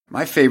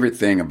My favorite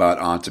thing about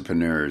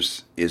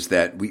entrepreneurs is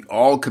that we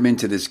all come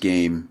into this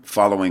game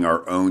following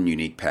our own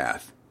unique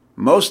path.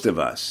 Most of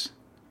us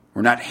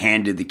were not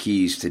handed the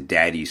keys to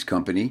daddy's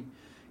company.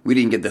 We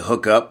didn't get the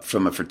hookup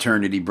from a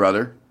fraternity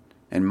brother.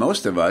 And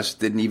most of us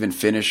didn't even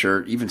finish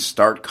or even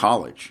start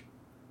college.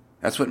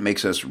 That's what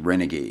makes us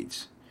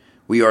renegades.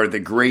 We are the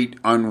great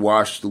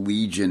unwashed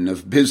legion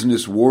of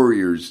business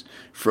warriors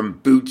from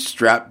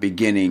bootstrap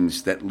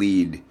beginnings that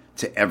lead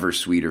to ever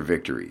sweeter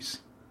victories.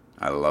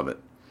 I love it.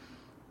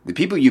 The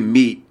people you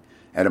meet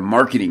at a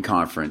marketing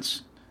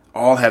conference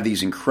all have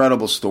these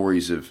incredible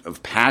stories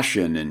of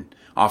passion and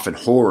often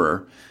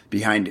horror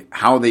behind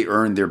how they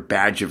earned their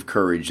badge of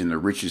courage and the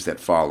riches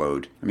that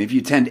followed. I mean, if you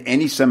attend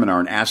any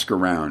seminar and ask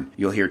around,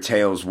 you'll hear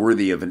tales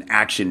worthy of an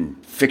action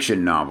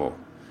fiction novel.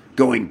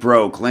 Going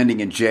broke,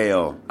 landing in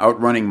jail,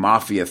 outrunning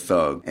mafia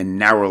thug, and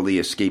narrowly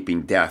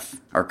escaping death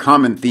are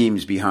common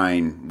themes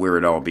behind where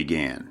it all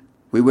began.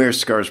 We wear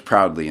scars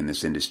proudly in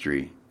this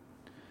industry.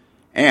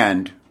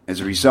 And as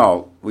a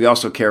result, we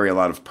also carry a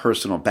lot of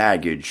personal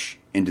baggage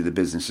into the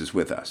businesses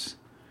with us.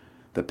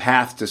 The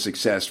path to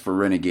success for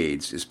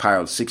renegades is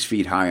piled 6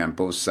 feet high on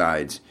both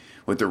sides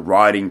with the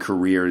rotting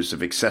careers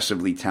of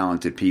excessively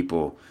talented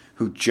people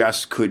who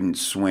just couldn't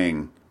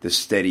swing the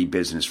steady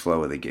business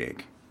flow of the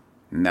gig.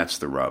 And that's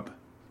the rub.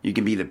 You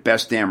can be the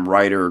best damn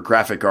writer,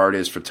 graphic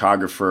artist,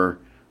 photographer,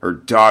 or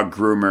dog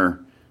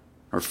groomer,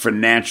 or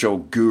financial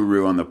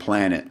guru on the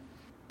planet.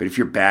 But if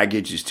your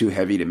baggage is too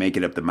heavy to make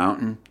it up the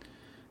mountain,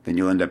 then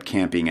you'll end up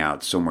camping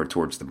out somewhere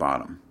towards the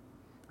bottom.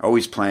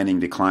 Always planning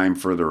to climb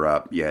further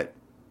up, yet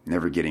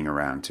never getting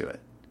around to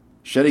it.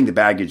 Shedding the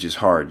baggage is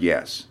hard,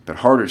 yes, but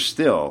harder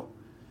still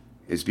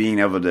is being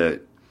able to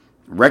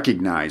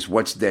recognize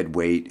what's dead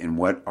weight and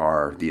what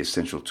are the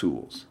essential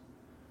tools.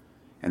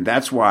 And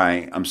that's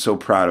why I'm so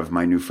proud of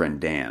my new friend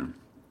Dan.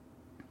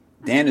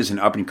 Dan is an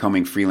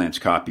up-and-coming freelance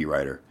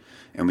copywriter,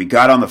 and we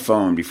got on the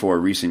phone before a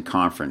recent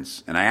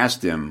conference, and I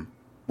asked him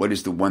what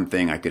is the one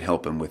thing I could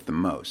help him with the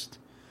most.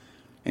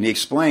 And he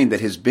explained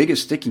that his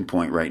biggest sticking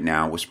point right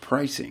now was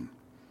pricing.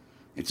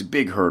 It's a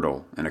big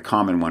hurdle and a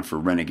common one for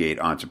renegade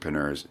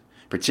entrepreneurs,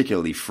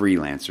 particularly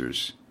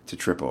freelancers, to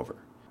trip over.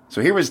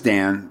 So here was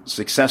Dan,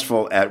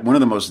 successful at one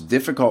of the most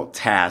difficult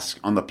tasks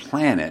on the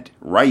planet,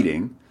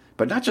 writing,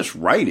 but not just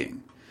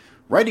writing.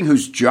 Writing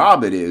whose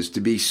job it is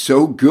to be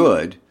so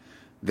good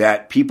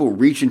that people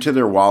reach into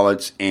their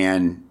wallets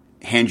and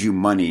hand you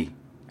money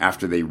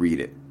after they read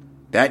it.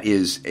 That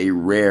is a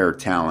rare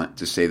talent,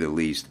 to say the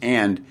least,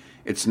 and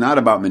it's not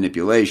about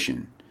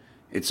manipulation.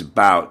 It's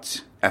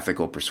about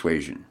ethical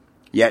persuasion.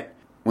 Yet,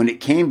 when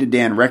it came to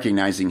Dan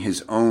recognizing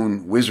his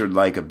own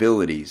wizard-like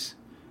abilities,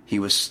 he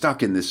was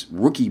stuck in this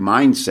rookie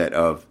mindset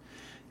of,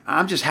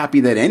 I'm just happy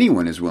that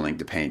anyone is willing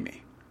to pay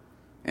me.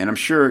 And I'm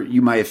sure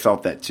you might have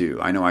felt that too.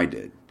 I know I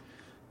did.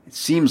 It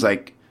seems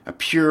like a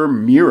pure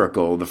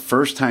miracle the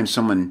first time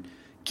someone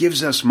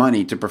gives us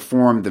money to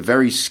perform the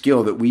very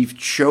skill that we've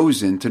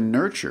chosen to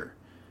nurture.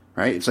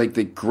 Right? It's like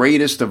the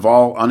greatest of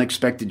all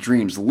unexpected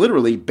dreams,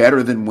 literally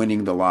better than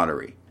winning the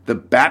lottery. The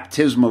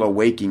baptismal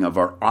awakening of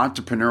our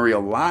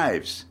entrepreneurial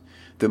lives.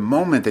 The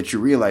moment that you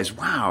realize,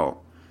 wow,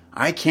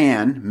 I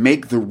can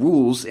make the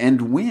rules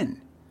and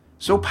win.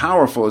 So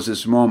powerful is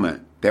this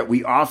moment that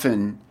we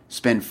often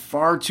spend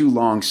far too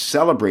long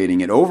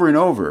celebrating it over and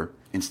over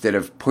instead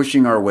of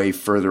pushing our way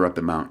further up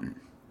the mountain.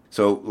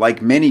 So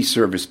like many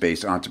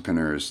service-based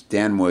entrepreneurs,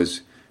 Dan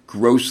was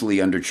grossly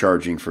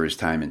undercharging for his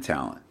time and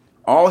talent.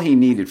 All he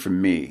needed from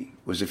me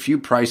was a few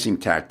pricing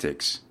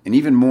tactics, and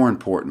even more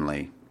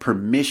importantly,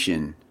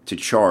 permission to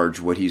charge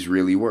what he's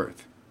really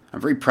worth.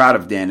 I'm very proud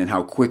of Dan and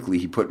how quickly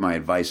he put my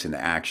advice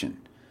into action.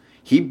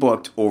 He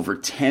booked over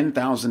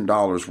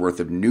 $10,000 worth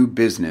of new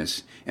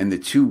business in the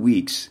 2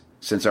 weeks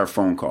since our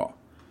phone call.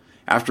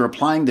 After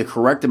applying the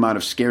correct amount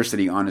of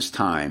scarcity on his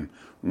time,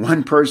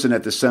 one person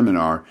at the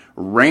seminar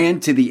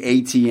ran to the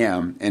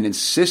ATM and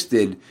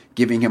insisted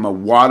giving him a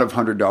wad of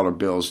 $100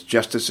 bills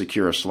just to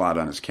secure a slot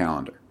on his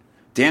calendar.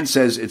 Dan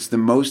says it's the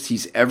most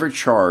he's ever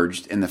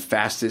charged and the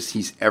fastest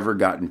he's ever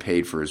gotten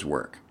paid for his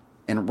work.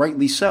 And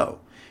rightly so.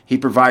 He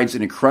provides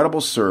an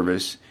incredible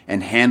service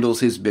and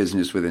handles his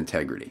business with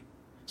integrity.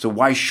 So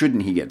why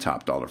shouldn't he get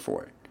top dollar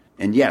for it?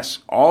 And yes,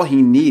 all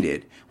he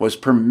needed was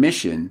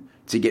permission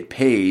to get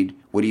paid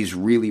what he's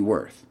really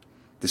worth.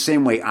 The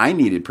same way I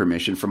needed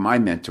permission from my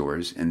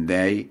mentors and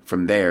they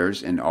from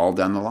theirs and all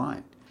down the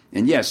line.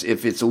 And yes,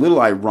 if it's a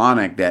little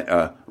ironic that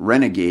a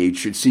renegade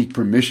should seek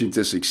permission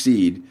to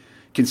succeed,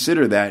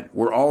 consider that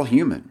we're all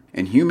human,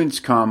 and humans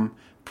come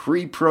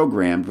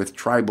pre-programmed with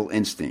tribal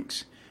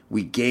instincts.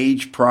 We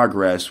gauge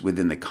progress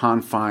within the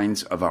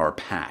confines of our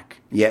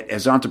pack. Yet,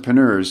 as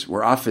entrepreneurs,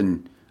 we're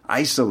often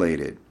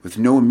isolated with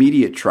no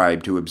immediate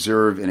tribe to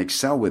observe and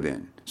excel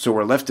within. So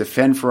we're left to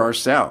fend for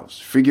ourselves,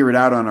 figure it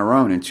out on our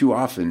own, and too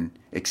often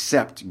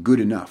accept good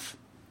enough.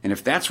 And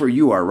if that's where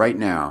you are right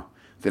now,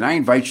 then I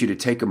invite you to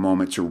take a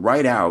moment to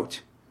write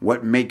out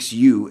what makes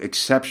you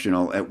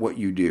exceptional at what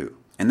you do.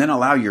 And then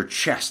allow your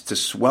chest to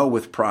swell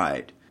with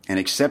pride and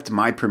accept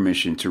my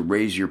permission to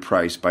raise your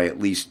price by at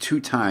least 2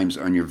 times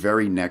on your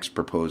very next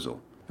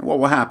proposal. And what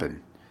will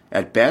happen?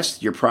 At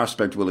best, your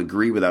prospect will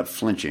agree without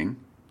flinching,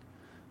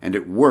 and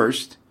at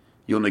worst,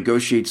 you'll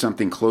negotiate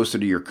something closer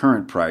to your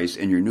current price,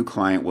 and your new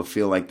client will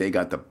feel like they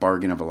got the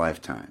bargain of a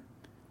lifetime.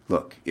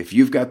 Look, if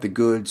you've got the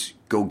goods,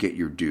 go get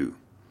your due.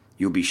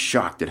 You'll be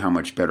shocked at how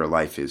much better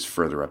life is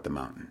further up the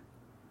mountain.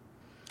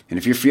 And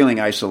if you're feeling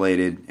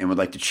isolated and would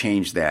like to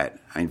change that,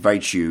 I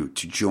invite you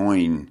to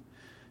join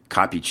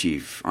Copy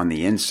Chief on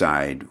the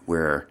inside,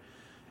 where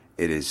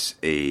it is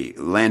a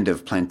land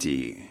of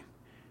plenty,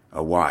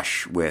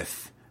 awash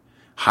with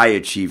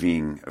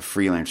high-achieving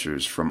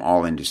freelancers from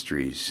all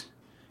industries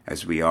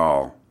as we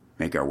all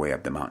make our way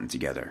up the mountain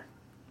together.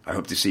 I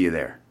hope to see you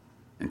there.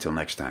 Until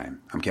next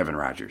time, I'm Kevin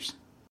Rogers.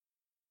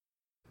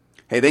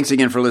 Hey, thanks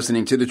again for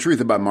listening to the Truth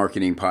About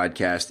Marketing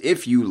podcast.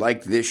 If you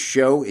like this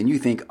show and you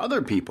think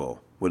other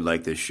people would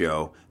like this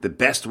show, the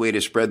best way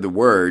to spread the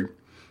word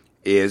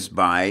is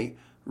by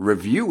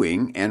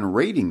reviewing and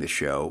rating the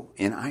show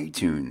in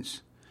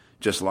iTunes.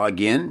 Just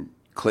log in,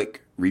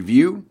 click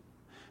review,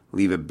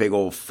 leave a big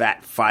old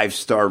fat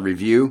 5-star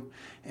review,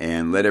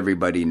 and let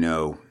everybody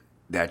know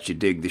that you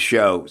dig the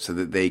show so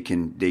that they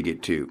can dig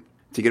it too.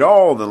 To get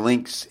all the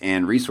links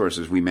and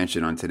resources we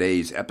mentioned on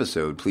today's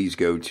episode, please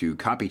go to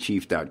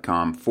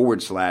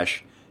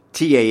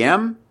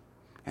copychief.com/TAM,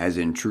 as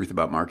in Truth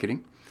About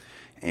Marketing.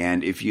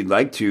 And if you'd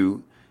like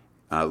to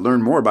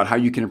learn more about how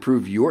you can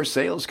improve your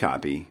sales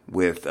copy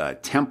with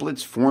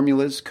templates,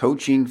 formulas,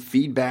 coaching,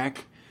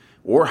 feedback,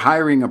 or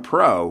hiring a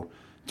pro,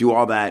 do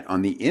all that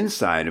on the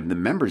inside of the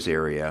members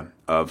area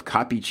of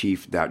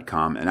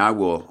copychief.com, and I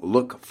will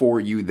look for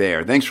you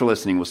there. Thanks for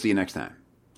listening. We'll see you next time.